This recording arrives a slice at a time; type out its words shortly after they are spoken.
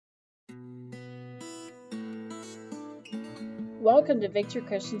Welcome to Victory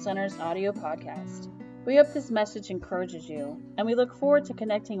Christian Center's audio podcast. We hope this message encourages you, and we look forward to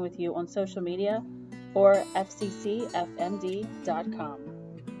connecting with you on social media or fccfmd.com.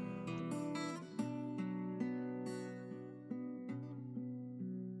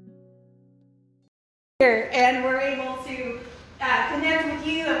 And we're able to connect with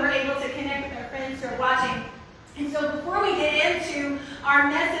you, and we're able to connect with our friends who are watching. And so before we get into our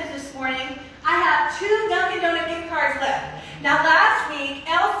message this morning, I have 2 Dunkin' Donut gift cards left. Now last week,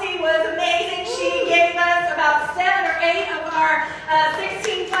 Elsie was amazing. She gave us about 7 or 8 of our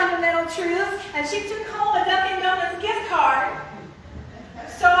 16 fundamental truths, and she took home a Dunkin' Donuts gift card.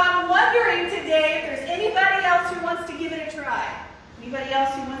 So I'm wondering today if there's anybody else who wants to give it a try. Anybody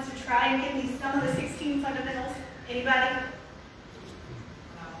else who wants to try and give me some of the 16 fundamentals? Anybody?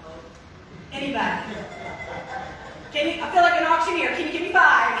 Anybody? I feel like an auctioneer. Can you give me 5?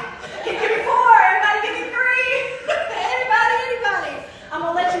 Can you give me 4? Everybody give me 3? Anybody? I'm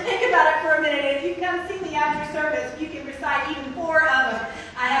going to let you think about it for a minute. If you come see me after service, you can recite even 4 of them.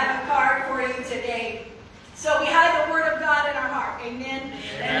 I have a card for you today. So we hide the Word of God in our heart. Amen?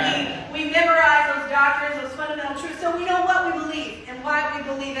 And we memorize those doctrines, those fundamental truths, so we know what we believe and why we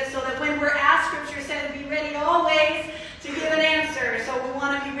believe it, so that when we're asked, Scripture says, be ready always to give an answer. So we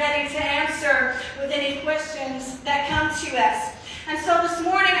want to be ready to answer with any questions that come to us. And so this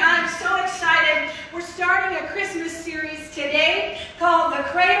morning, I'm so excited. We're starting a Christmas series today called The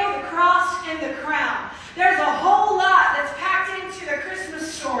Cradle, the Cross, and the Crown. There's a whole lot that's packed into the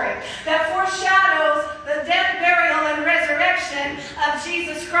Christmas story that foreshadows the death, burial, and resurrection of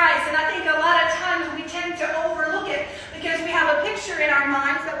Jesus Christ. And I think a lot of times we tend to overlook it because we have a picture in our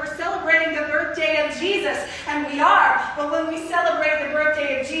minds that we're celebrating the birthday of Jesus. And we are. But when we celebrate the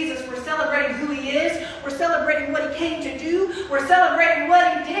birthday of Jesus, we're celebrating who he is. We're celebrating what he came to do. We're celebrating what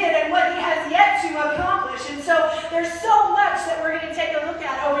he did and what he has yet to accomplish. And so there's so much that we're going to take a look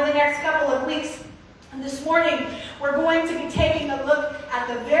at over the next couple of weeks. And this morning, we're going to be taking a look at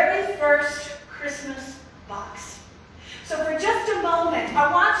the very first Christmas box. So for just a moment,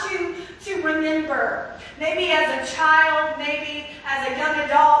 I want you to remember, maybe as a child, maybe as a young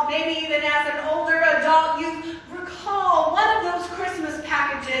adult, maybe even as an older adult, you recall one of those Christmas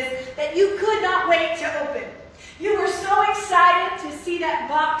packages that you could not wait to open. You were so excited to see that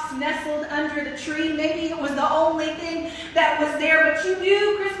box nestled under the tree. Maybe it was the only thing that was there, but you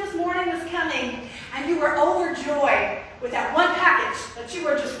knew Christmas morning was coming, and you were overjoyed with that one package that you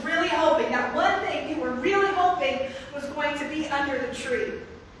were just really hoping, that one thing you were really hoping was going to be under the tree.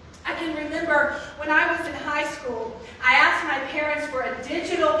 I can remember when I was in high school, I asked my parents for a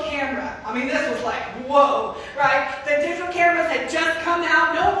digital camera. I mean, this was like, whoa, right? The digital cameras had just come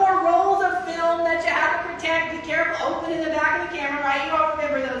out. No more rolls of film that you had to protect. Be careful, open in the back of the camera, right? You all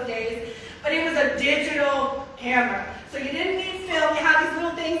remember those days. But it was a digital camera. So you didn't need film. You had these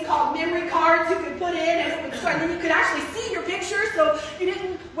little things called memory cards you could put in, and then you could actually see your picture. So you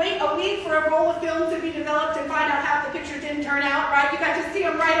didn't wait a week for a roll of film to be developed and find out half the pictures didn't turn out, right? You got to see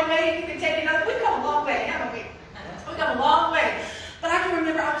them right away, and you could take another. We've come a long way, haven't we? We've come a long way. But I can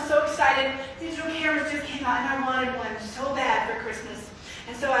remember I was so excited. Digital cameras just came out, and I wanted one so bad for Christmas.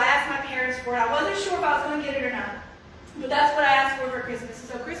 And so I asked my parents for it. I wasn't sure if I was going to get it or not. But that's what I asked for Christmas.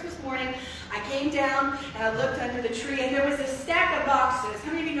 So Christmas morning, I came down and I looked under the tree, and there was a stack of boxes.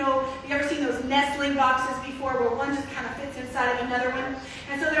 How many of you know, you ever seen those nestling boxes before where one just kind of fits inside of another one?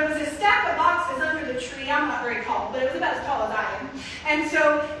 And so there was a stack of boxes under the tree. I'm not very tall, but it was about as tall as I am. And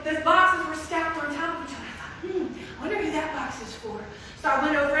so the boxes were stacked on top of each other. I thought, I wonder who that box is for. So I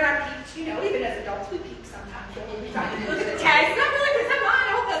went over and I peeked. You know, even as adults, we peek sometimes. We try to look at the tag. Is that really? Is that mine?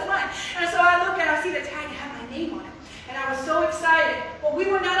 I hope that's mine. And so I look and I see the tag had my name on it. And I was so excited. Well,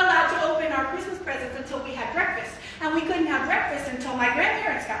 we were not allowed to open our Christmas presents until we had breakfast. And we couldn't have breakfast until my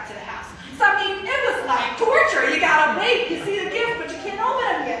grandparents got to the house. So, I mean, it was like torture. You got to wait. You see the gift, but you can't open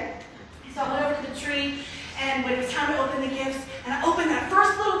them yet. So I went over to the tree, and when it was time to open the gifts, and I opened that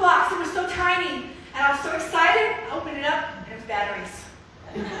first little box. It was so tiny. And I was so excited. I opened it up, and it was batteries.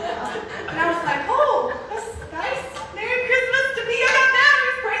 And I was like, oh, that's nice. Merry Christmas to me. I got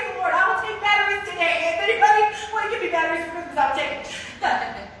batteries. Praise the Lord. I will take batteries today. If anybody want to give me batteries for Christmas, I'll take it.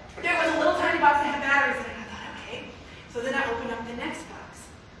 But there was a little tiny box that had batteries in it. I thought, okay. So then I opened up the next box.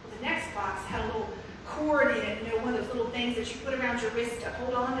 Well, the next box had a little cord in it. You know, one of those little things that you put around your wrist to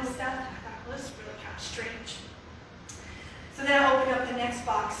hold on to stuff. And I thought, well, this is really kind of strange. So then I opened up the next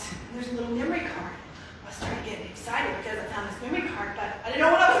box, and there's a little memory card. I started getting excited because I found this memory card, but I didn't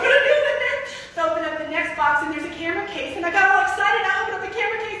know what I was going to do with it. So I opened up the next box, and there's a camera case, and I got all excited. I opened up the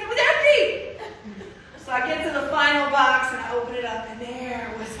camera case, and it was empty. So I get to the final box, and I open it up, and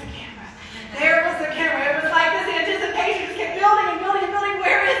there was the camera. There was the camera. It was like this anticipation just kept building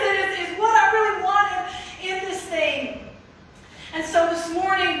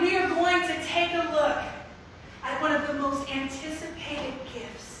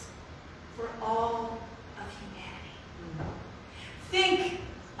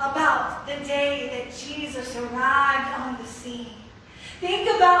Jesus arrived on the scene. Think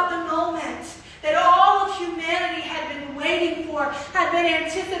about the moment that all of humanity had been waiting for, had been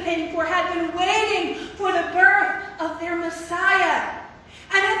anticipating for, had been waiting for the birth of their Messiah.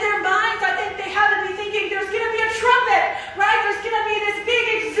 And in their minds, I think they had to be thinking, there's going to be a trumpet, right? There's going to be this big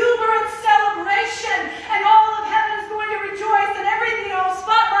exuberant celebration, and all of heaven is going to rejoice, and everything,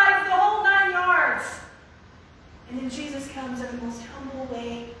 spotlights, the whole 9 yards. And then Jesus comes in the most humble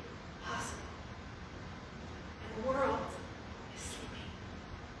way possible. And the world is sleeping.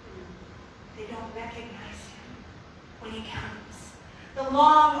 They don't recognize him when he comes. The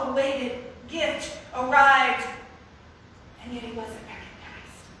long-awaited gift arrived, and yet he wasn't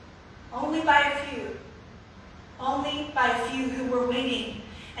recognized. Only by a few. Only by a few who were waiting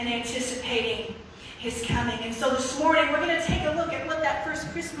and anticipating his coming. And so this morning we're going to take a look at what that first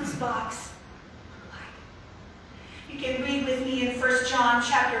Christmas box looked like. You can read with me in 1 John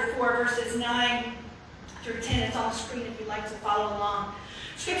chapter 4, verses 9 through 10. It's on the screen if you'd like to follow along.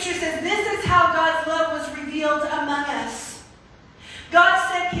 Scripture says, "This is how God's love was revealed among us.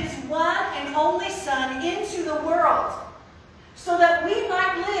 God sent his one and only Son into the world, so that we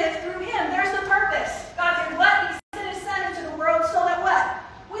might live through him." There's the purpose. God did what? He sent his Son into the world so that what?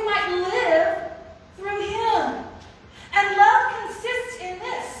 We might live through him. And love consists in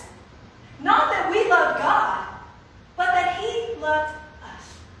this. Not that we love God, but that he loved us.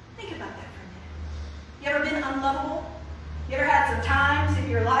 Think about that for a minute. You ever been unlovable? You ever had some times in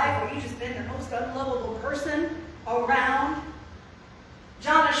your life where you've just been the most unlovable person around?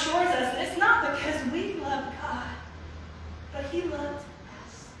 John assures us that it's not because we love God, but he loved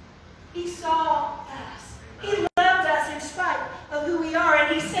us. He saw us. He loved us in spite of who we are,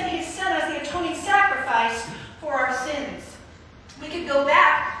 and he sent his Son as the atoning sacrifice for our sins. We could go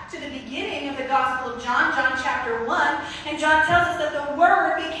back to the beginning of the Gospel of John, John chapter 1, and John tells us that the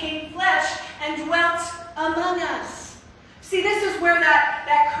Word became flesh and dwelt among us. See, this is where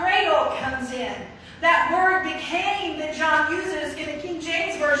that cradle comes in. That word became that John uses in the King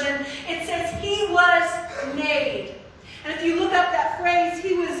James Version. It says he was made. And if you look up that phrase,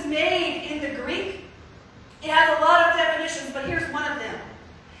 he was made, in the Greek, it has a lot of definitions, but here's one of them.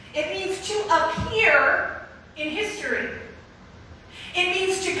 It means to appear in history. It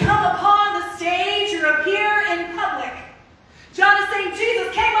means to come upon the stage or appear in public. John is saying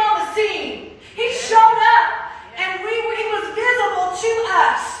Jesus came on the scene. He showed up, and he was visible to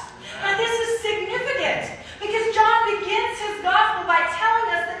us. And this is significant because John begins his gospel by telling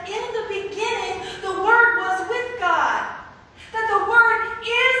us that in the beginning, the Word was with God. That the Word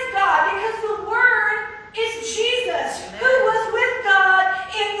is God because the Word is Jesus, who was with God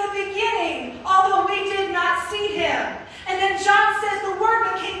in the beginning, although we did not see him. And then John says the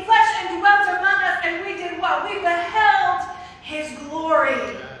Word became flesh and dwelt among us, and we did what? We beheld his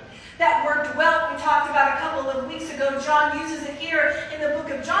glory. That word dwelt we talked about a couple of weeks ago. John uses it here in the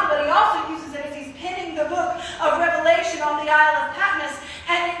book of John, but he also uses it as he's penning the book of Revelation on the Isle of Patmos.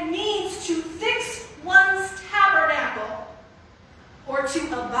 And it means to fix one's tabernacle or to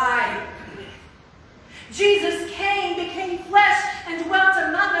abide with. Jesus came, became flesh, and dwelt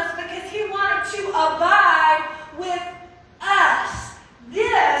among us because he wanted to abide with us.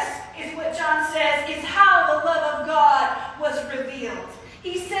 This is what John says is how the love of God was revealed.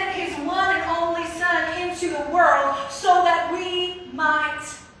 He sent his one and only Son into the world so that we might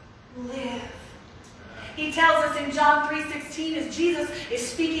live. He tells us in John 3:16, as Jesus is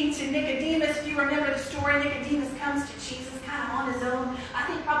speaking to Nicodemus, if you remember the story, Nicodemus comes to Jesus kind of on his own, I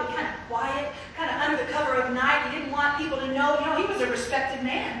think probably kind of quiet, kind of under the cover of night. He didn't want people to know, he was a respected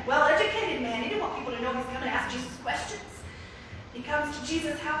man, well-educated man. He didn't want people to know he was coming to ask Jesus questions. He comes to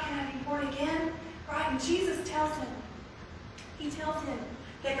Jesus, how can I be born again? Right, and Jesus tells him,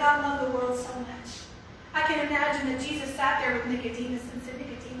 that God loved the world so much. I can imagine that Jesus sat there with Nicodemus and said,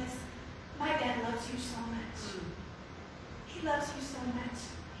 Nicodemus, my dad loves you so much. He loves you so much.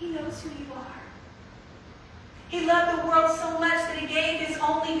 He knows who you are. He loved the world so much that he gave his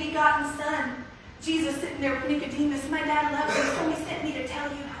only begotten Son. Jesus sitting there with Nicodemus, my dad loves you, so he sent me to tell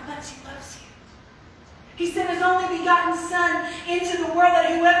you how much he loves you. He sent his only begotten Son into the world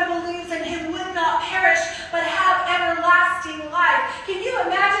that whoever believes in him would not perish, but have everlasting life. Can you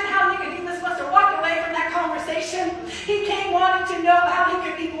imagine how Nicodemus must have walked away from that conversation? He came wanting to know how he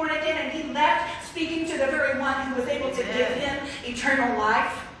could be born again, and he left speaking to the very one who was able to give him eternal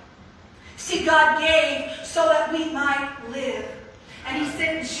life. See, God gave so that we might live. And he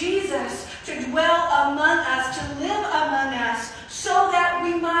sent Jesus to dwell among us, to live among us, so that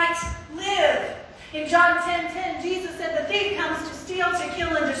we might live. In John 10:10, Jesus said, the thief comes to steal, to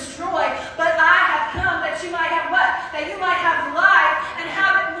kill, and destroy, but I have come that you might have what? That you might have life and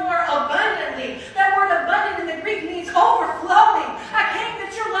have it more abundantly. That word abundant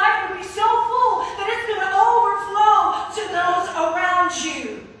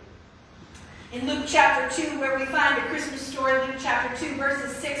Luke chapter 2, where we find a Christmas story, Luke chapter 2,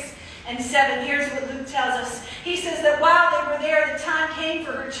 verses 6 and 7. Here's what Luke tells us. He says that while they were there, the time came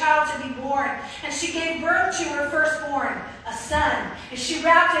for her child to be born. And she gave birth to her firstborn, a son. And she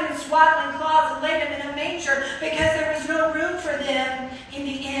wrapped him in swaddling cloths and laid him in a manger because there was no room for them in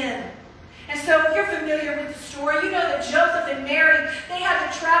the inn. And so if you're familiar with the story, you know that Joseph and Mary, they had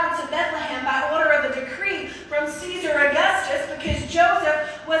to travel to Bethlehem by order of a decree from Caesar Augustus because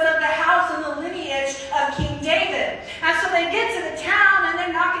Joseph was of the house and the lineage of King David. And so they get to the town and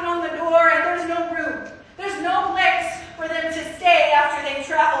they're knocking on the door and there's no room. There's no place for them to stay after they've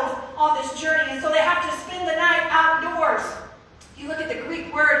traveled on this journey. And so they have to spend the night outdoors. If you look at the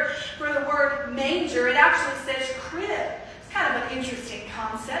Greek word for the word manger, it actually says crib. Kind of an interesting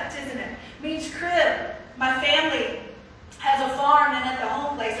concept, isn't it? It means crib. My family has a farm, and at the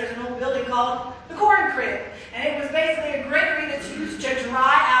home place there's an old building called the corn crib. And it was basically a granary that's used to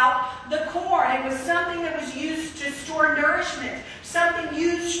dry out the corn. It was something that was used to store nourishment, something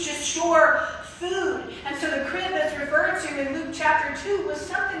used to store food. And so the crib that's referred to in Luke chapter 2 was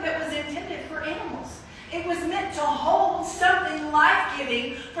something that was intended for animals. It was meant to hold something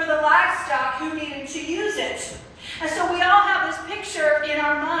life-giving for the livestock who needed to use it. And so we all have this picture in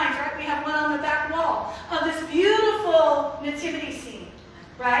our minds, right? We have one on the back wall of this beautiful nativity scene,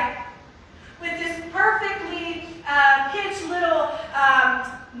 right? With this perfectly pitched little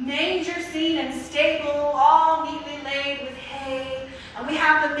manger scene and stable, all neatly laid with hay. And we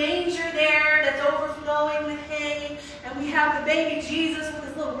have the manger there that's overflowing with hay. And we have the baby Jesus with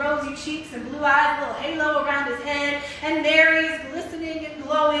his little rosy cheeks and blue eyes, a little halo around his head. And Mary is glistening and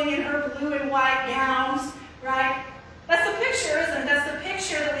glowing in her blue and white gowns. Right? That's the picture, isn't it? That's the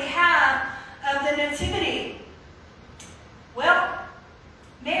picture that we have of the nativity. Well,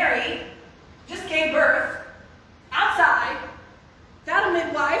 Mary just gave birth outside, without a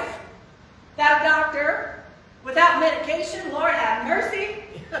midwife, without a doctor, without medication. Lord have mercy.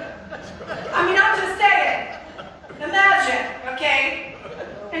 I mean, I'm just saying. Imagine, okay?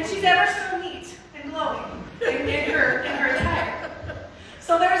 And she's ever so neat and glowing in her attire.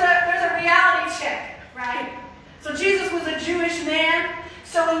 So there's a reality check. Right? So Jesus was a Jewish man,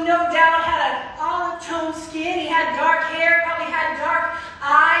 so he no doubt had an olive-toned skin. He had dark hair, probably had dark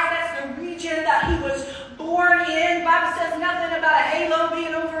eyes. That's the region that he was born in. The Bible says nothing about a halo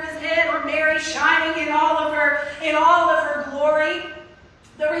being over his head or Mary shining in all of her glory.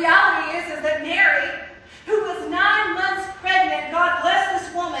 The reality is that Mary, who was 9 months pregnant, God bless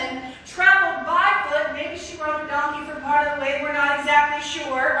this woman, traveled by foot. Maybe she rode a donkey for part of the way. We're not exactly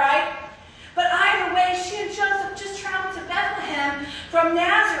sure, right? But either way, she and Joseph just traveled to Bethlehem from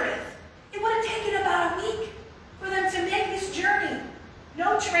Nazareth. It would have taken about a week for them to make this journey.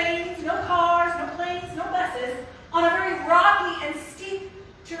 No trains, no cars, no planes, no buses, on a very rocky and steep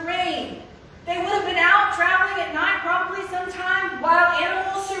terrain. They would have been out traveling at night, probably sometime, wild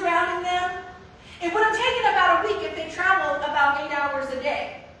animals surrounding them. It would have taken about a week if they traveled about 8 hours a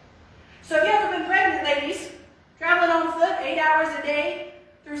day. So if you ever been pregnant, ladies, traveling on foot 8 hours a day,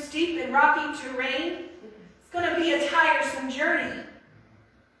 through steep and rocky terrain, it's going to be a tiresome journey.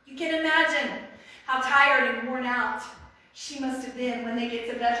 You can imagine how tired and worn out she must have been when they get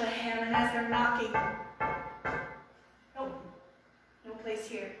to Bethlehem, and as they're knocking, nope, no place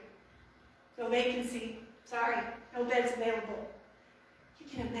here. No vacancy, sorry, no beds available. You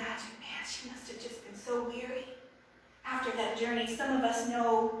can imagine, man, she must have just been so weary after that journey. Some of us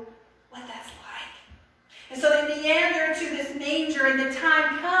know what that's like. And so they meander to this manger, and the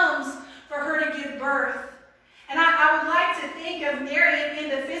time comes for her to give birth. And I would like to think of Mary in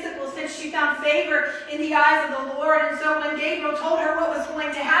the physical, since she found favor in the eyes of the Lord. And so when Gabriel told her what was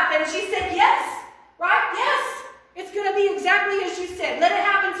going to happen, she said, yes, right? Yes, it's going to be exactly as you said. Let it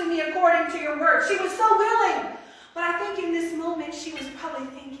happen to me according to your word. She was so willing. But I think in this moment, she was probably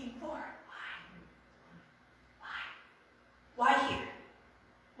thinking, Lord, why here?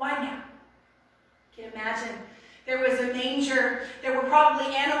 Why now? You can imagine there was a manger. There were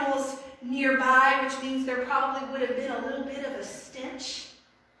probably animals nearby, which means there probably would have been a little bit of a stench,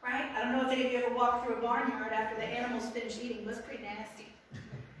 right? I don't know if any of you ever walked through a barnyard after the animals finished eating. It was pretty nasty,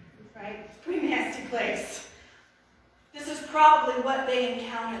 right? It's a pretty nasty place. This is probably what they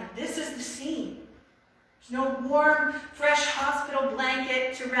encountered. This is the scene. There's no warm, fresh hospital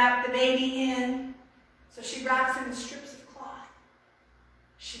blanket to wrap the baby in. So she wraps him in strips of cloth.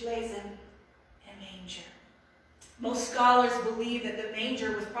 She lays him in a manger. Most scholars believe that the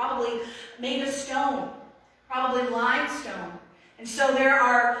manger was probably made of stone, probably limestone. And so there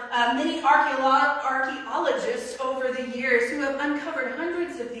are many archaeologists over the years who have uncovered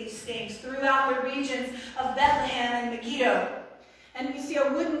hundreds of these things throughout the regions of Bethlehem and Megiddo. And you see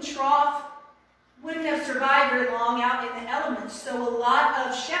a wooden trough wouldn't have survived very long out in the elements. So a lot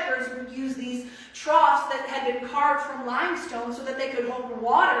of shepherds would use these troughs that had been carved from limestone so that they could hold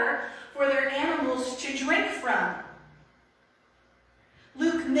water for their animals to drink from.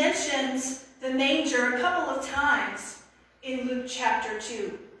 Luke mentions the manger a couple of times in Luke chapter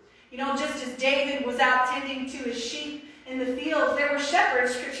 2. You know, just as David was out tending to his sheep in the fields, there were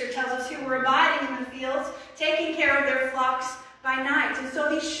shepherds, Scripture tells us, who were abiding in the fields, taking care of their flocks by night. And so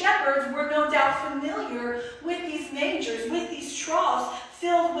these shepherds were no doubt familiar with these mangers, with these troughs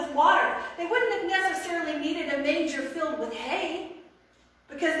filled with water. They wouldn't have necessarily needed a manger filled with hay,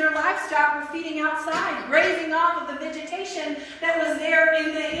 because their livestock were feeding outside, grazing off of the vegetation that was there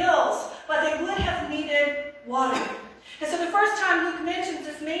in the hills. But they would have needed water. And so the first time Luke mentions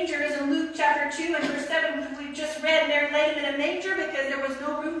this manger is in Luke chapter 2 and verse 7. We've just read, Mary laid him in a manger because there was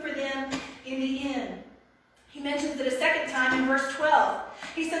no room for them in the inn. He mentions it a second time in verse 12.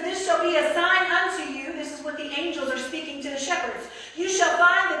 He said, "This shall be a sign unto you." This is what the angels are speaking to the shepherds. "You shall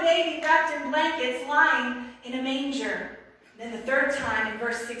find the baby wrapped in blankets, lying in a manger." And then the third time in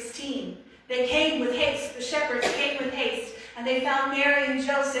verse 16. They came with haste. The shepherds came with haste. And they found Mary and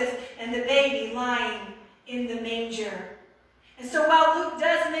Joseph and the baby lying in the manger. And so while Luke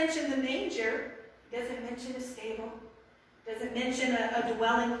does mention the manger, he doesn't mention a stable, doesn't mention a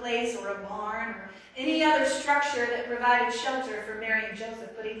dwelling place or a barn or any other structure that provided shelter for Mary and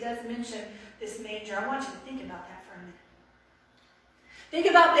Joseph, but he does mention this manger. I want you to think about that for a minute. Think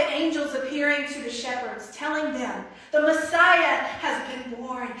about the angels appearing to the shepherds, telling them the Messiah has been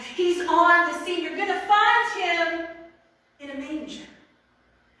born. He's on the scene. You're going to find him in a manger.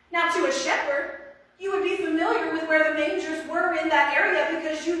 Now, to a shepherd, you would be familiar with where the mangers were in that area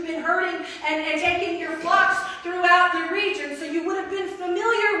because you've been herding and taking your flocks throughout the region, so you would have been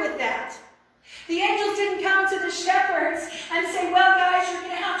familiar with that. The angels didn't come to the shepherds and say, "Well, guys, you're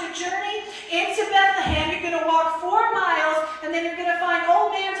going to have to journey into Bethlehem. You're going to walk 4 miles, and then you're going to find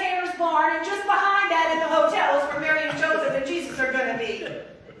Old Man Tanner's barn, and just behind that in the hotel is where Mary and Joseph and Jesus are going to be."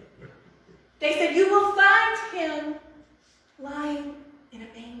 They said, "You will find him lying in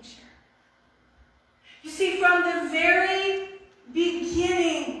a manger." You see, from the very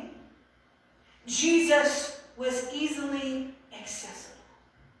beginning, Jesus was easily accessible.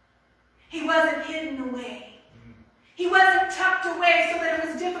 He wasn't hidden away. He wasn't tucked away so that it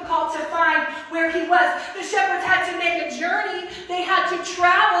was difficult to find where he was. The shepherds had to make a journey. They had to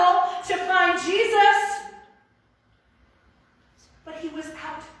travel to find Jesus. But he was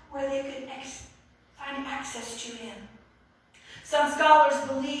out where they could find access to him. Some scholars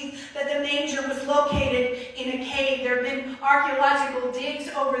believe that the manger was located in a cave. There have been archaeological digs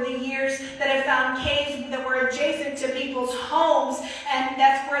over the years that have found caves that were adjacent to people's homes, and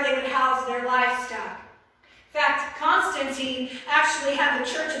that's where they would house their livestock. In fact, Constantine actually had the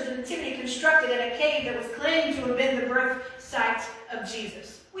Church of the Nativity constructed in a cave that was claimed to have been the birth site of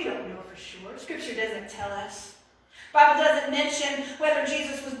Jesus. We don't know for sure. Scripture doesn't tell us. The Bible doesn't mention whether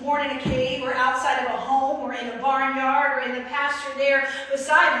Jesus was born in a cave or outside of a home or in a barnyard or in the pasture there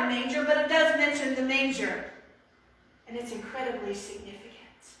beside the manger, but it does mention the manger. And it's incredibly significant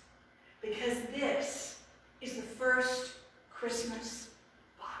because this is the first Christmas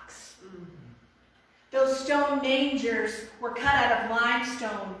box. Those stone mangers were cut out of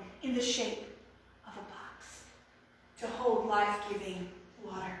limestone in the shape of a box to hold life-giving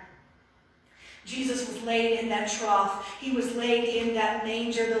water. Jesus was laid in that trough. He was laid in that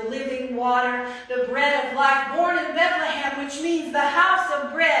manger, the living water, the bread of life, born in Bethlehem, which means the house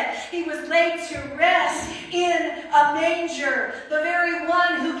of bread. He was laid to rest in a manger. The very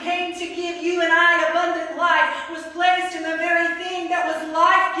one who came to give you and I abundant life was placed in the very thing that was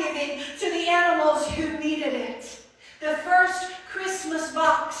life-giving to the animals who needed it. The first Christmas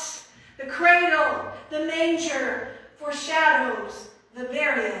box, the cradle, the manger, foreshadows the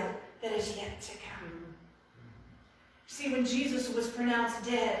burial that is yet to come. See, when Jesus was pronounced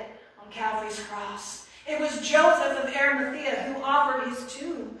dead on Calvary's cross, it was Joseph of Arimathea who offered his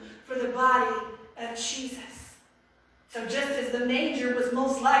tomb for the body of Jesus. So just as the manger was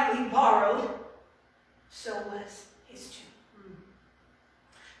most likely borrowed, so was his tomb.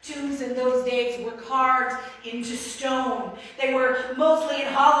 Tombs in those days were carved into stone. They were mostly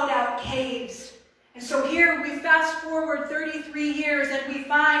in hollowed out caves. And so here we fast forward 33 years and we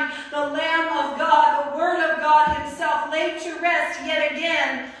find the Lamb of God, the Word of God himself, laid to rest yet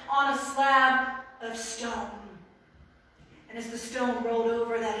again on a slab of stone. And as the stone rolled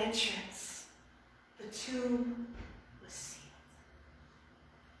over that entrance, the tomb was sealed.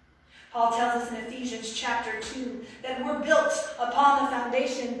 Paul tells us in Ephesians chapter 2 that we're built upon the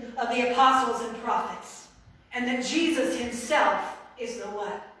foundation of the apostles and prophets, and that Jesus himself is the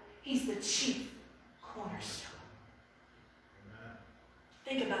what? He's the chief cornerstone.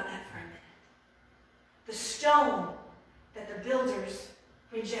 Think about that for a minute. The stone that the builders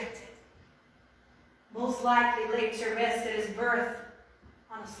rejected, most likely laid to rest at his birth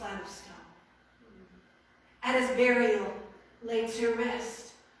on a slab of stone. At his burial, laid to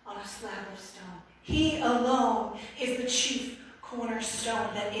rest on a slab of stone. He alone is the chief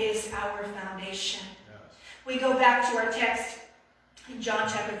cornerstone that is our foundation. Yes. We go back to our text in John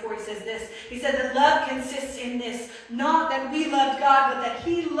chapter 4. He says this. He said that love consists in this, not that we loved God, but that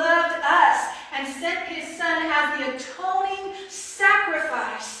he loved us and sent his son as the atoning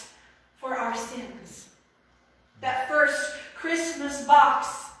sacrifice for our sins. That first Christmas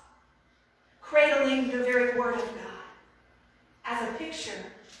box cradling the very word of God as a picture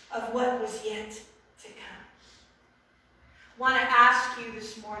of what was yet to come. I want to ask you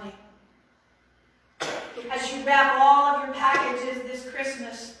this morning, as you wrap all of your packages this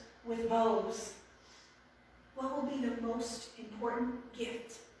Christmas with bows, what will be the most important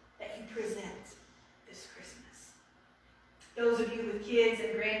gift that you present this Christmas? Those of you with kids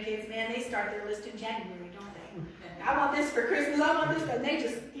and grandkids, man, they start their list in January, don't they? I want this for Christmas, I want this, and they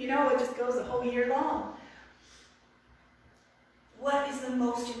just, it just goes the whole year long. What is the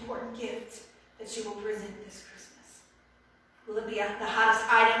most important gift that you will present this Christmas? Will it be the hottest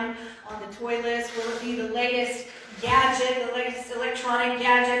item on the toy list? Will it be the latest gadget, the latest electronic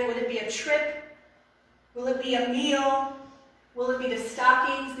gadget? Will it be a trip? Will it be a meal? Will it be the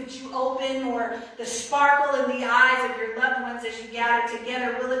stockings that you open or the sparkle in the eyes of your loved ones as you gather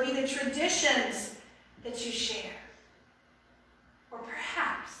together? Will it be the traditions that you share? Or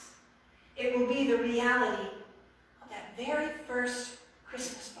perhaps it will be the reality of that very first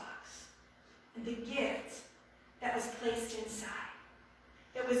Christmas box and the gift that was placed inside,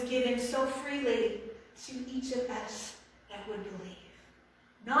 that was given so freely to each of us that would believe.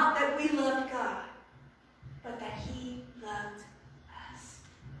 Not that we loved God, but that he loved us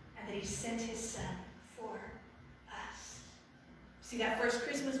and that he sent his son for us. See that first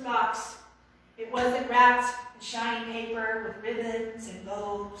Christmas box? It wasn't wrapped in shiny paper with ribbons and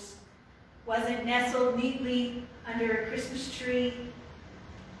bows. Wasn't nestled neatly under a Christmas tree.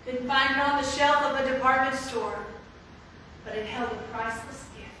 Couldn't find it on the shelf of a department store. But it held a priceless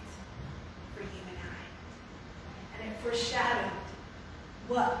gift for you and I. And it foreshadowed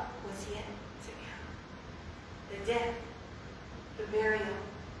what was yet to come. The death, the burial,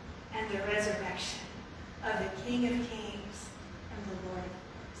 and the resurrection of the King of Kings and the Lord of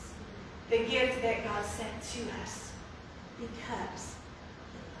Lords. The gift that God sent to us because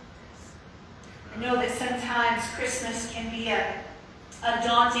he loved us. I know that sometimes Christmas can be a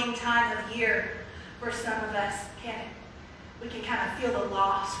daunting time of year for some of us, can't it? We can kind of feel the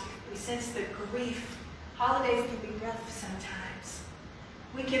loss. We sense the grief. Holidays can be rough sometimes.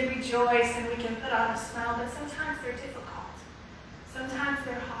 We can rejoice and we can put on a smile, but sometimes they're difficult. Sometimes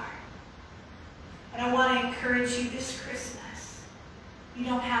they're hard. And I want to encourage you this Christmas, you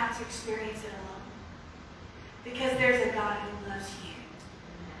don't have to experience it alone. Because there's a God who loves you.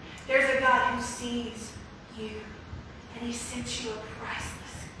 There's a God who sees you. And he sent you a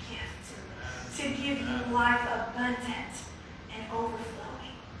priceless gift to give you life abundant and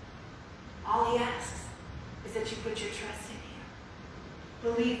overflowing. All he asks is that you put your trust in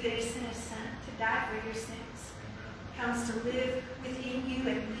him. Believe that he sent his son to die for your sins. Comes to live within you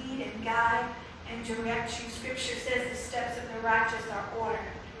and lead and guide and direct you. Scripture says the steps of the righteous are ordered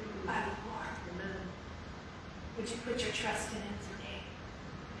by the Lord. Would you put your trust in him today?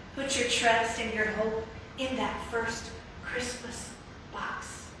 Put your trust and your hope in that first Christmas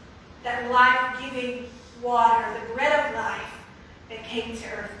box. That life-giving water, the bread of life that came to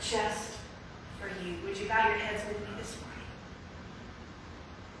earth just for you. Would you bow your heads with me this morning?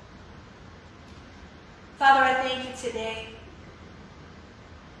 Father, I thank you today.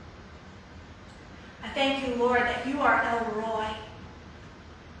 I thank you, Lord, that you are El Roi.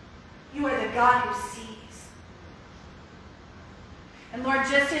 You are the God who sees. And Lord,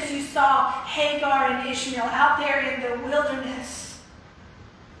 just as you saw Hagar and Ishmael out there in the wilderness,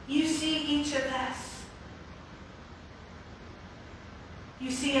 you see each of us. You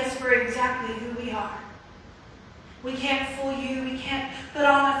see us for exactly who we are. We can't fool you. We can't put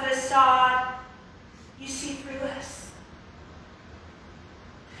on a facade. You see through us.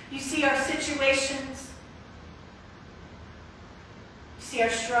 You see our situations. You see our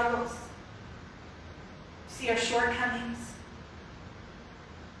struggles. You see our shortcomings.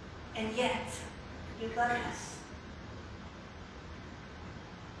 And yet, you love us.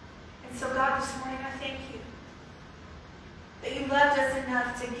 And so, God, this morning I thank you that you loved us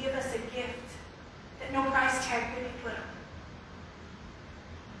enough to give us a gift that no price tag could be put on.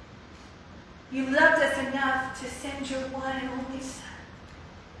 You loved us enough to send your one and only Son.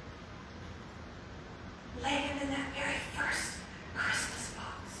 Lay him in that very first Christmas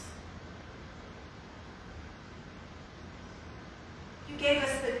box. You gave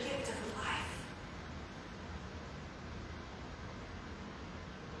us the gift of life.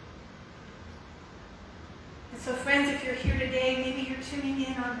 And so friends, if you're here today, maybe you're tuning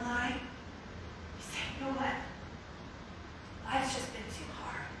in online, you say, you know what? Life's just been too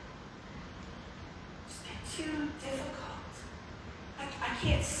hard. It's been too difficult. I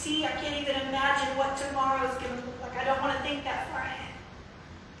can't see, I can't even imagine what tomorrow is going to look like. I don't want to think that far ahead.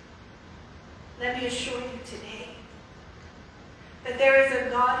 Let me assure you today that there is a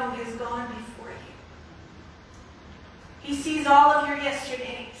God who has gone before you. He sees all of your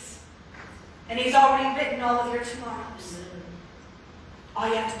yesterdays, and he's already written all of your tomorrows. All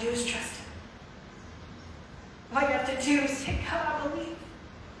you have to do is trust him. All you have to do is say, God, I believe.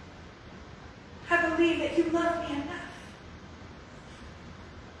 I believe that you love me enough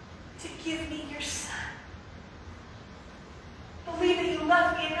to give me your Son. Believe that you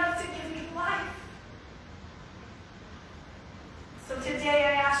love me enough to give me life. So today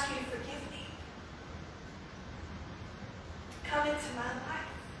I ask you to forgive me. Come into my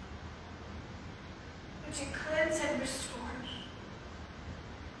life. Would you cleanse and restore me?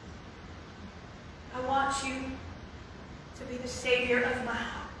 I want you to be the Savior of my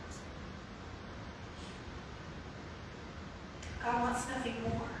heart. God wants nothing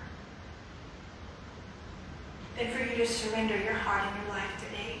more than for you to surrender your heart and your life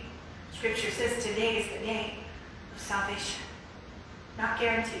today. Scripture says today is the day of salvation. Not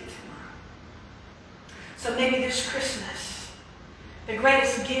guaranteed tomorrow. So maybe this Christmas, the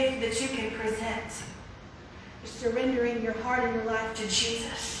greatest gift that you can present is surrendering your heart and your life to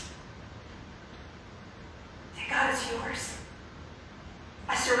Jesus. Say, God is yours.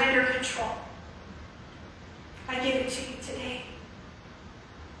 I surrender control. I give it to you today.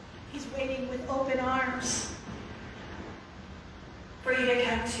 He's waiting with open arms for you to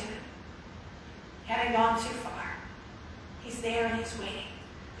come to him. You haven't gone too far. He's there and he's waiting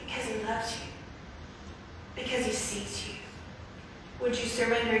because he loves you, because he sees you. Would you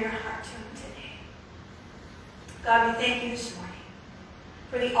surrender your heart to him today? God, we thank you this morning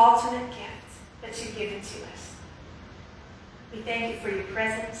for the ultimate gift that you've given to us. We thank you for your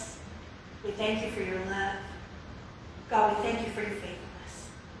presence. We thank you for your love. God, we thank you for your faithfulness.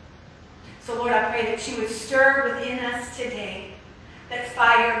 So Lord, I pray that you would stir within us today that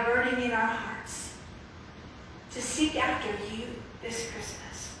fire burning in our hearts to seek after you this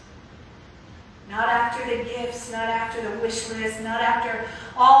Christmas. Not after the gifts, not after the wish list, not after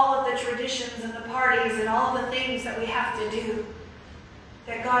all of the traditions and the parties and all the things that we have to do.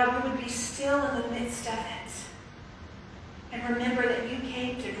 That God, we would be still in the midst of it. And remember that you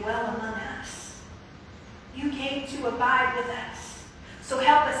came to dwell among us. You came to abide with us. So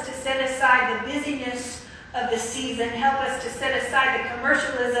help us to set aside the busyness of the season. Help us to set aside the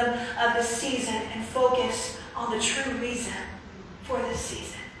commercialism of the season and focus on the true reason for this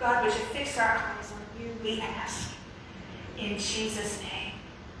season. God, would you fix our eyes on you, we ask. In Jesus' name.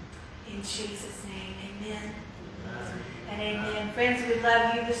 In Jesus' name. Amen. And amen. Friends, we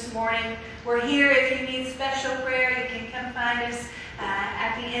love you this morning. We're here if you need special prayer. You can come find us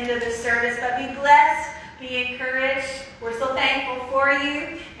at the end of the service. But be blessed. Be encouraged. We're so thankful for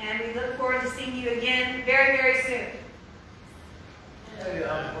you. And we look forward to seeing you again very, very soon. Hey,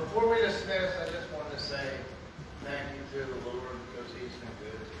 before we dismiss, I just wanted to say thank you to the Lord because he's been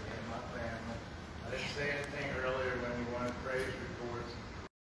good to me and my family. I didn't say anything earlier when we wanted praise reports.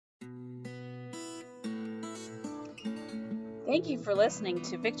 Thank you for listening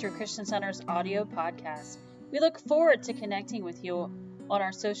to Victory Christian Center's audio podcast. We look forward to connecting with you on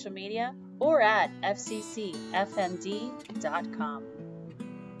our social media or at fccfmd.com.